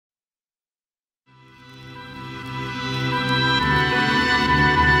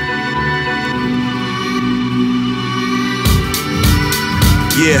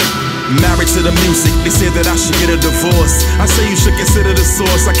Yeah. Married to the music, they said that I should get a divorce. I say you should consider the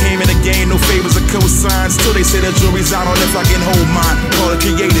source. I came in the game, no favors or cosigns. Still they say the jury's out on if I can hold mine. Call it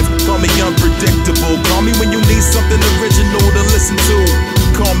creative, call me unpredictable. Call me when you need something original to listen to.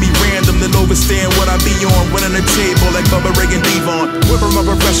 Call me random, then overstand what I be on. Running the table like Bubba Ray and Devon. Whether I'm a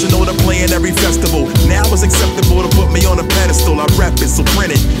professional to play in every festival. Now it's acceptable to put me on a pedestal. I rap it, so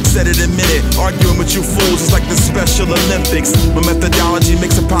print it, set it a minute. Arguing with you fools is like the Special Olympics. My methodology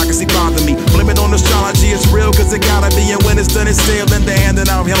makes hypocrisy bother me. Blame it on astrology, it's real cause it gotta be. And when it's done, it's still in the hand and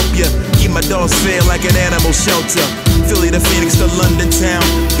I'll help ya. Keep my dogs fed like an animal shelter. Philly to Phoenix to London town.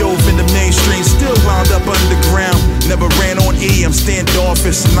 Dove in the mainstream, still wound up underground. Never ran on E, I'm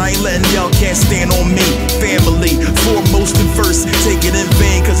standoffish. And I ain't letting y'all can't stand on me. Family, foremost and first. Take it in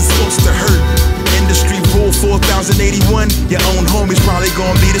vain cause it's supposed to hurt. Industry rule 4081. Your own homies probably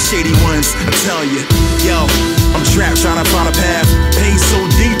gonna be the shady ones. I tell you, yo, I'm trapped trying to find a path. Pain so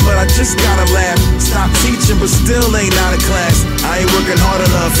deep, but I just gotta laugh. Stop teaching, but still ain't out of class. I ain't working hard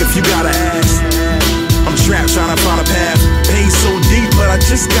enough if you gotta ask. I'm trapped trying to find a path. Pain so deep, but I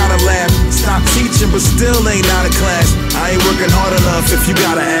just gotta laugh. Stop teaching, but still ain't out of class. I ain't working hard enough if you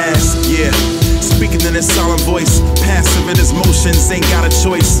gotta ask. Yeah. Speaking in his solemn voice, passive in his motions, ain't got a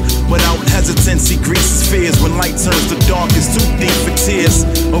choice. Without hesitancy, greases fears. When light turns to dark, it's too deep for tears.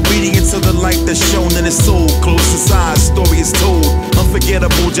 Obedient to the light that's shown in his soul. Close his eyes, story is told.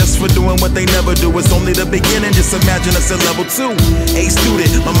 Unforgettable just for doing what they never do. It's only the beginning, just imagine us at level 2. A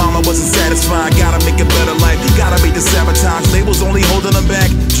student, my mama wasn't satisfied. Gotta make a better life, gotta beat the sabotage. Labels only holding them back.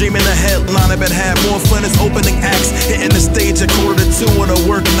 Dreaming the headline, I've been had more fun as opening acts. Hitting the stage at 1:45 on a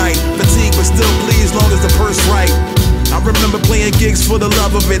work night. Fatigue, but still please, long as the purse right. I remember playing gigs for the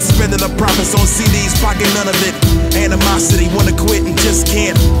love of it, spending the profits on CDs, pocket none of it. Animosity, wanna quit and just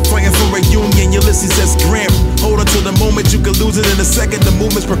can't. Fighting for a union, Ulysses S. Grant. Hold on to the moment, you could lose it in a second. The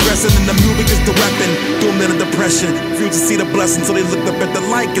movement's progressing and the music is the weapon. Doomed in a depression, few to see the blessing. So they looked up at the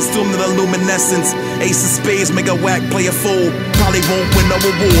light, consumed in a luminescence. Ace of spades, make a whack, play a fool. Probably won't win no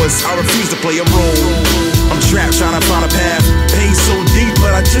awards, I refuse to play a role. I'm trapped trying to find a path. Pain so deep,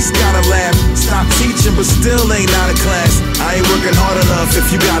 but I just gotta laugh. Stop teaching, but still ain't out of class. I ain't working hard enough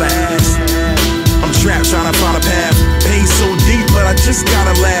if you gotta ask. I'm trapped trying to find a path. Pain so deep, but I just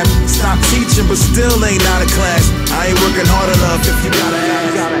gotta laugh. Stop teaching, but still ain't out of class. I ain't working hard enough if you gotta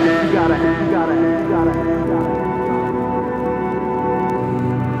ask.